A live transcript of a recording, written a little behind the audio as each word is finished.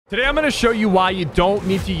Today, I'm going to show you why you don't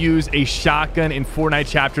need to use a shotgun in Fortnite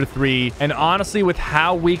Chapter 3. And honestly, with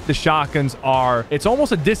how weak the shotguns are, it's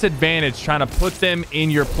almost a disadvantage trying to put them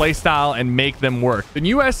in your playstyle and make them work. The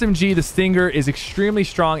new SMG, the Stinger, is extremely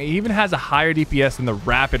strong. It even has a higher DPS than the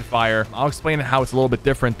Rapid Fire. I'll explain how it's a little bit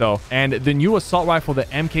different, though. And the new assault rifle, the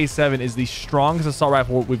MK7, is the strongest assault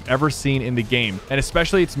rifle we've ever seen in the game. And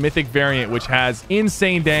especially its mythic variant, which has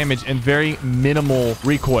insane damage and very minimal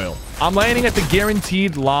recoil. I'm landing at the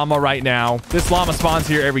guaranteed llama right now. This llama spawns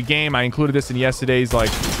here every game. I included this in yesterday's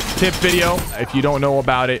tip video. If you don't know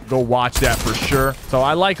about it, go watch that for sure. So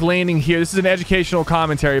I like landing here. This is an educational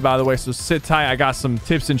commentary, by the way, so sit tight. I got some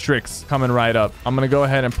tips and tricks coming right up. I'm gonna go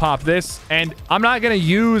ahead and pop this, and I'm not gonna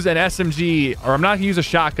use an SMG, or I'm not gonna use a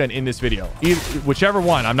shotgun in this video. Whichever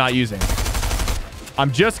one I'm not using.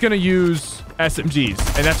 I'm just gonna use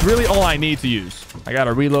SMGs, and that's really all I need to use. I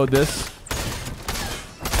gotta reload this.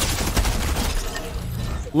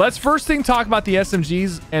 Let's first thing talk about the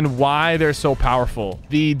SMGs and why they're so powerful.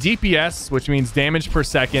 The DPS, which means damage per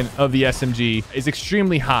second of the SMG, is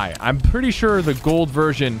extremely high. I'm pretty sure the gold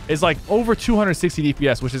version is like over 260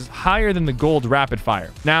 DPS, which is higher than the gold rapid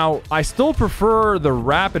fire. Now, I still prefer the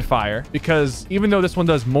rapid fire because even though this one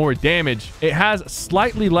does more damage, it has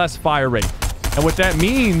slightly less fire rate. And what that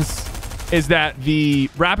means is that the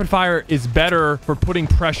rapid fire is better for putting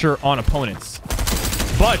pressure on opponents.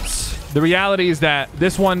 But the reality is that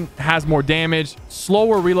this one has more damage,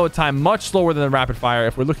 slower reload time, much slower than the rapid fire.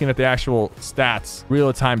 If we're looking at the actual stats,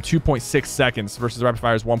 reload time 2.6 seconds versus the rapid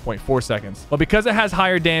fire is 1.4 seconds. But because it has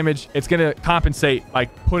higher damage, it's going to compensate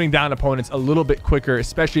like putting down opponents a little bit quicker,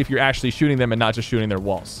 especially if you're actually shooting them and not just shooting their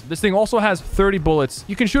walls. This thing also has 30 bullets.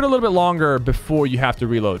 You can shoot a little bit longer before you have to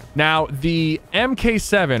reload. Now, the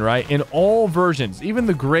MK7, right, in all versions, even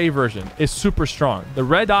the gray version, is super strong. The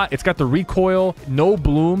red dot, it's got the recoil, no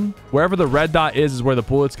bloom. Wherever the red dot is where the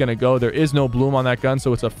bullet's going to go. There is no bloom on that gun,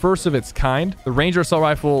 so it's a first of its kind. The Ranger assault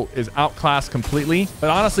rifle is outclassed completely, but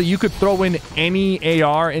honestly, you could throw in any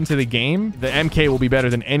AR into the game. The MK will be better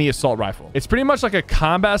than any assault rifle. It's pretty much like a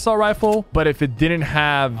combat assault rifle, but if it didn't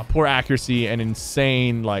have a poor accuracy and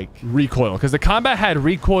insane recoil, because the combat had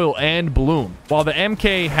recoil and bloom, while the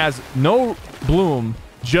MK has no bloom,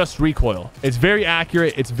 just recoil. It's very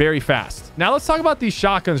accurate. It's very fast. Now let's talk about these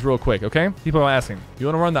shotguns real quick, okay? People are asking, you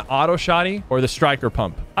want to run the auto shotty or the striker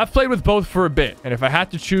pump? I've played with both for a bit, and if I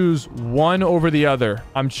had to choose one over the other,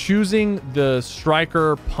 I'm choosing the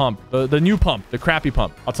striker pump, the new pump, the crappy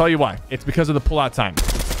pump. I'll tell you why. It's because of the pullout time.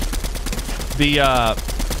 The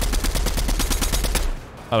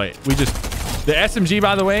SMG,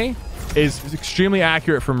 by the way, is extremely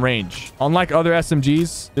accurate from range. Unlike other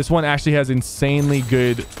SMGs, this one actually has insanely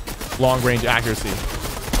good long range accuracy.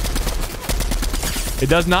 It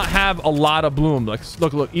does not have a lot of bloom.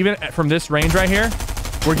 Look, even from this range right here,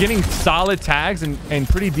 we're getting solid tags and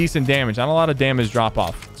pretty decent damage. Not a lot of damage drop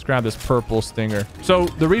off. Let's grab this purple Stinger. So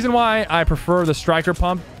the reason why I prefer the striker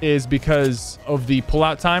pump is because of the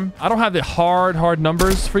pullout time. I don't have the hard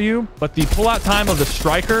numbers for you, but the pullout time of the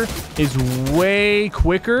striker is way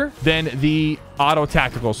quicker than the auto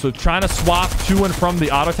tactical. So trying to swap to and from the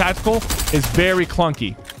auto tactical is very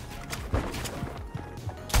clunky.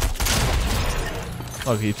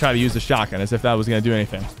 Okay, you try to use the shotgun as if that was going to do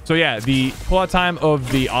anything. So yeah, the pullout time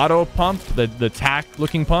of the auto pump, the tack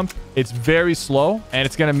looking pump, it's very slow, and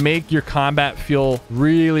it's going to make your combat feel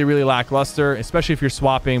really lackluster, especially if you're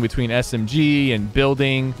swapping between SMG and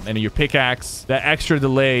building and your pickaxe. That extra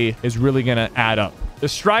delay is really going to add up. The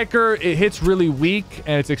striker, it hits really weak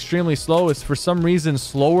and it's extremely slow. It's for some reason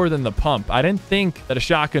slower than the pump. I didn't think that a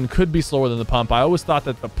shotgun could be slower than the pump. I always thought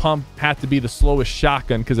that the pump had to be the slowest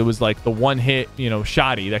shotgun because it was like the one hit,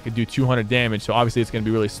 shotty that could do 200 damage. So obviously it's going to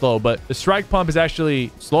be really slow, but the strike pump is actually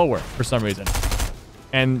slower for some reason.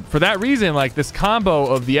 And for that reason, this combo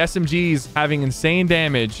of the SMGs having insane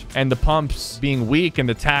damage and the pumps being weak and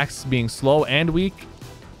the tacks being slow and weak,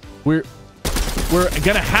 we're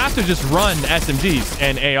gonna have to just run SMGs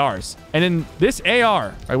and ARs. And then this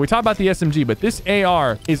AR, right, we talk about the SMG, but this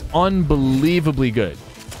AR is unbelievably good.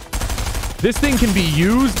 This thing can be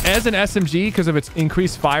used as an SMG because of its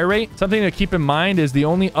increased fire rate. Something to keep in mind is the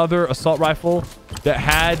only other assault rifle that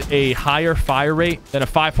had a higher fire rate than a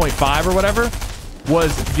 5.5 or whatever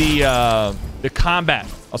was the combat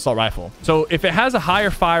assault rifle. So if it has a higher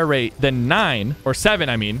fire rate than 9 or 7,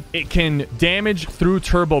 I mean, it can damage through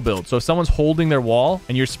turbo build. So if someone's holding their wall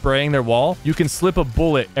and you're spraying their wall, you can slip a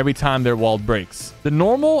bullet every time their wall breaks. The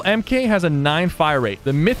normal MK has a 9 fire rate.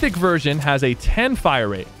 The mythic version has a 10 fire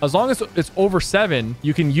rate. As long as it's over 7,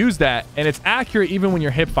 you can use that, and it's accurate even when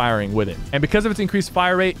you're hip firing with it. And because of its increased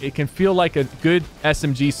fire rate, it can feel like a good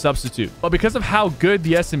SMG substitute. But because of how good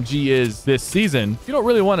the SMG is this season, you don't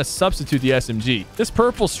really want to substitute the SMG. This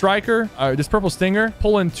purple striker, this purple stinger,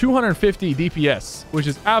 pulling 250 DPS, which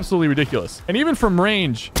is absolutely ridiculous. And even from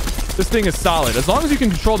range, this thing is solid. As long as you can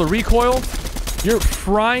control the recoil, you're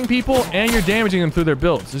frying people and you're damaging them through their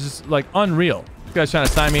builds. It's just like unreal. This guy's trying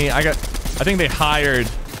to sign me. I think they hired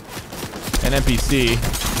an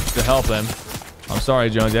NPC to help them. I'm sorry,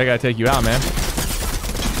 Jonesy. I gotta take you out, man.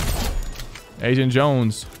 Agent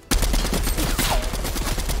Jones.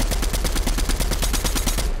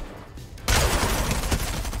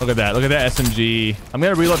 Look at that. Look at that SMG. I'm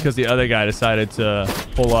gonna reload because the other guy decided to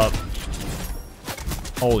pull up.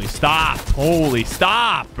 Holy stop. Holy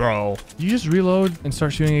stop, bro. You just reload and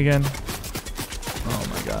start shooting again? Oh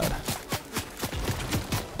my god.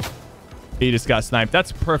 He just got sniped.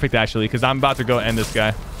 That's perfect, actually, because I'm about to go end this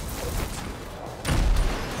guy.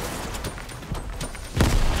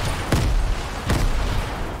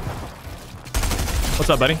 What's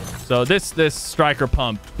up, buddy? So this striker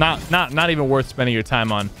pump, not even worth spending your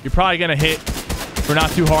time on. You're probably gonna hit for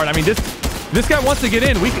not too hard. I mean, this guy wants to get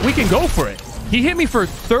in. We can go for it. He hit me for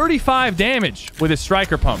 35 damage with his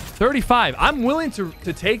striker pump. 35. I'm willing to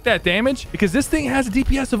take that damage because this thing has a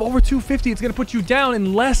DPS of over 250. It's going to put you down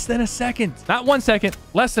in less than a second. Not 1 second,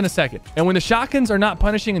 less than a second. And when the shotguns are not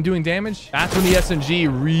punishing and doing damage, that's when the SMG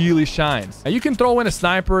really shines. Now, you can throw in a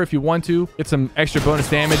sniper if you want to, get some extra bonus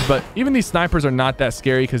damage, but even these snipers are not that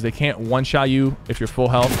scary because they can't one-shot you if you're full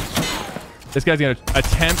health. This guy's going to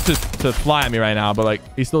attempt to fly at me right now, but like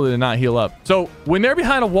he still did not heal up. So when they're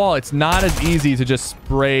behind a wall, it's not as easy to just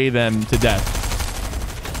spray them to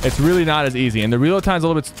death. It's really not as easy. And the reload time's a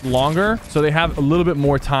little bit longer, so they have a little bit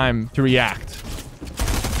more time to react.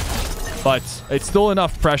 But it's still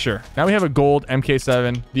enough pressure. Now we have a gold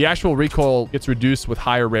MK7. The actual recoil gets reduced with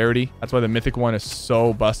higher rarity. That's why the mythic one is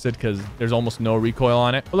so busted, because there's almost no recoil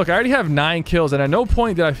on it. But look, I already have 9 kills, and at no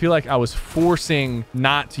point did I feel like I was forcing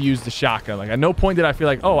not to use the shotgun. Like at no point did I feel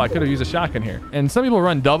like, oh, I could have used a shotgun here. And some people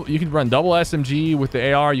run double. You can run double SMG with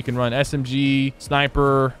the AR. You can run SMG,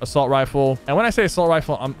 sniper, assault rifle. And when I say assault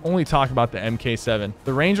rifle, I'm only talking about the MK7.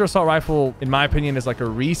 The Ranger assault rifle, in my opinion, is like a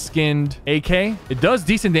reskinned AK. It does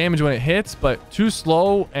decent damage when it hits, but too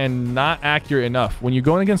slow and not accurate enough. When you're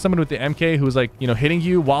going against someone with the MK who's like, you know, hitting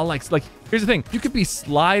you while like here's the thing, you could be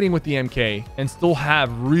sliding with the MK and still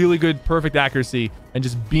have really good perfect accuracy and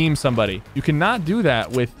just beam somebody. You cannot do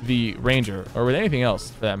that with the Ranger or with anything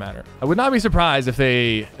else for that matter. I would not be surprised if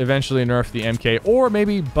they eventually nerf the MK or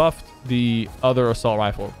maybe buffed the other assault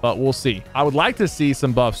rifle, but we'll see. I would like to see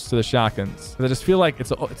some buffs to the shotguns because I just feel like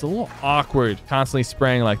it's a little awkward constantly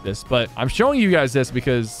spraying like this. But I'm showing you guys this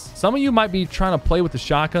because some of you might be trying to play with the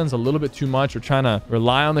shotguns a little bit too much or trying to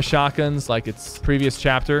rely on the shotguns like it's previous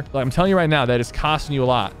chapter. But I'm telling you right now that it's costing you a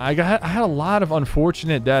lot. I had a lot of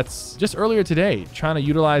unfortunate deaths just earlier today trying to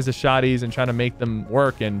utilize the shotties and trying to make them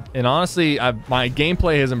work. And honestly, my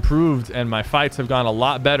gameplay has improved and my fights have gone a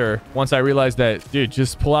lot better once I realized that, dude,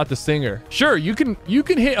 just pull out the stinger. Sure, you can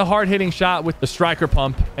hit a hard-hitting shot with the striker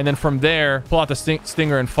pump, and then from there, pull out the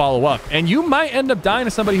stinger and follow up. And you might end up dying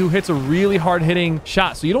to somebody who hits a really hard-hitting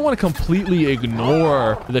shot. So you don't want to completely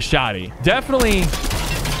ignore the shotty. Definitely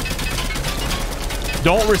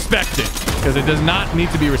don't respect it because it does not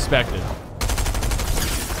need to be respected.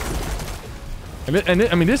 And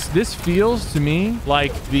I mean, this feels to me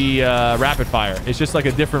like the rapid fire. It's just like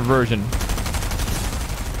a different version.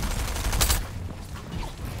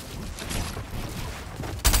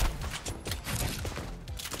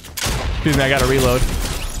 Excuse me, I gotta reload.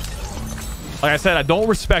 Like I said, I don't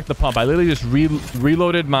respect the pump. I literally just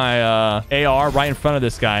reloaded my AR right in front of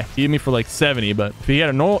this guy. He hit me for like 70, but if he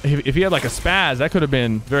had if he had like a spaz, that could have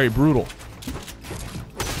been very brutal.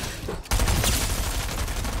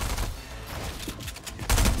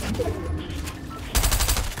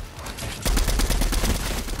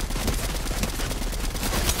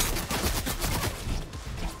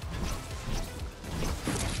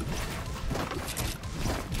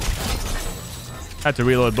 I had to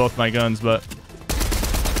reload both my guns, but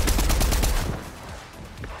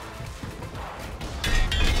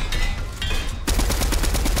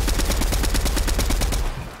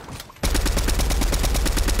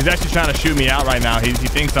he's actually trying to shoot me out right now. He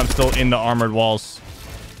thinks I'm still in the armored walls.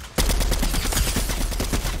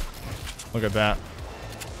 Look at that.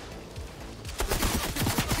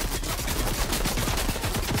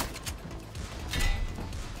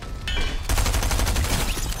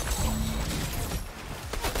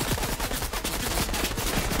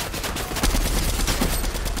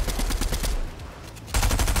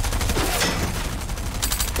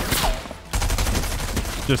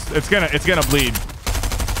 it's gonna bleed.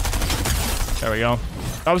 There we go.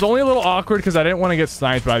 I was only a little awkward because I didn't want to get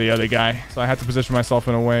sniped by the other guy. So I had to position myself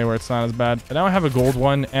in a way where it's not as bad. But now I have a gold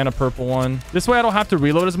one and a purple one. This way I don't have to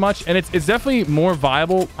reload as much. And it's definitely more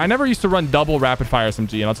viable. I never used to run double rapid fire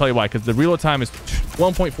SMG. And I'll tell you why. Because the reload time is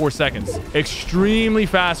 1.4 seconds. Extremely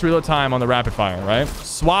fast reload time on the rapid fire, right?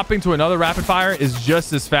 Swapping to another rapid fire is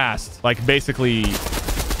just as fast. Like basically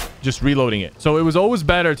just reloading it. So it was always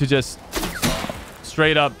better to just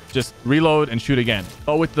straight up just reload and shoot again.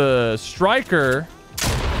 But with the striker...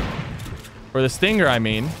 or the stinger, I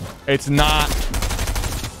mean, it's not...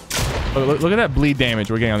 Look at that bleed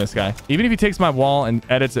damage we're getting on this guy. Even if he takes my wall and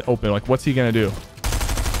edits it open, like, what's he gonna do?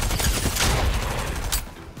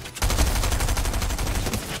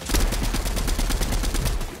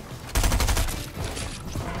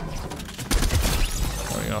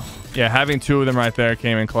 There we go. Yeah, having two of them right there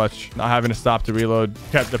came in clutch. Not having to stop to reload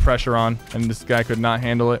kept the pressure on, and this guy could not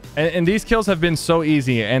handle it. And these kills have been so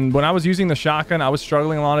easy. And when I was using the shotgun, I was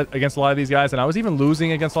struggling a lot against a lot of these guys, and I was even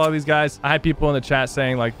losing against a lot of these guys. I had people in the chat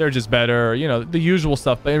saying like they're just better, or, you know, the usual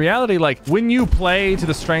stuff. But in reality, like when you play to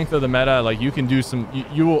the strength of the meta, like you can do some.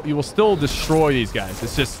 You will still destroy these guys.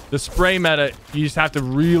 It's just the spray meta. You just have to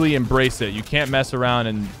really embrace it. You can't mess around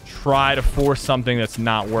and try to force something that's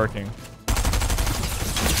not working.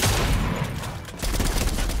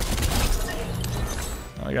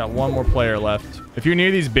 I got one more player left. If you're near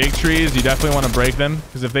these big trees, you definitely want to break them,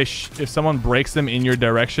 because if someone breaks them in your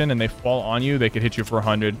direction and they fall on you, they could hit you for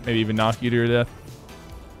 100, maybe even knock you to your death.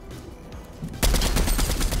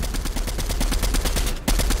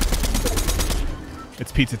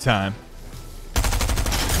 It's pizza time.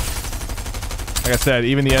 Like I said,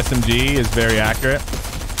 even the SMG is very accurate.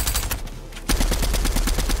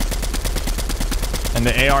 And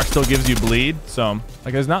the AR still gives you bleed, so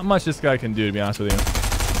like there's not much this guy can do, to be honest with you.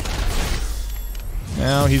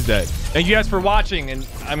 Now he's dead. Thank you guys for watching. And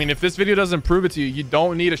I mean, if this video doesn't prove it to you, you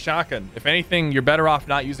don't need a shotgun. If anything, you're better off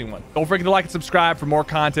not using one. Don't forget to like and subscribe for more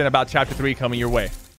content about Chapter 3 coming your way.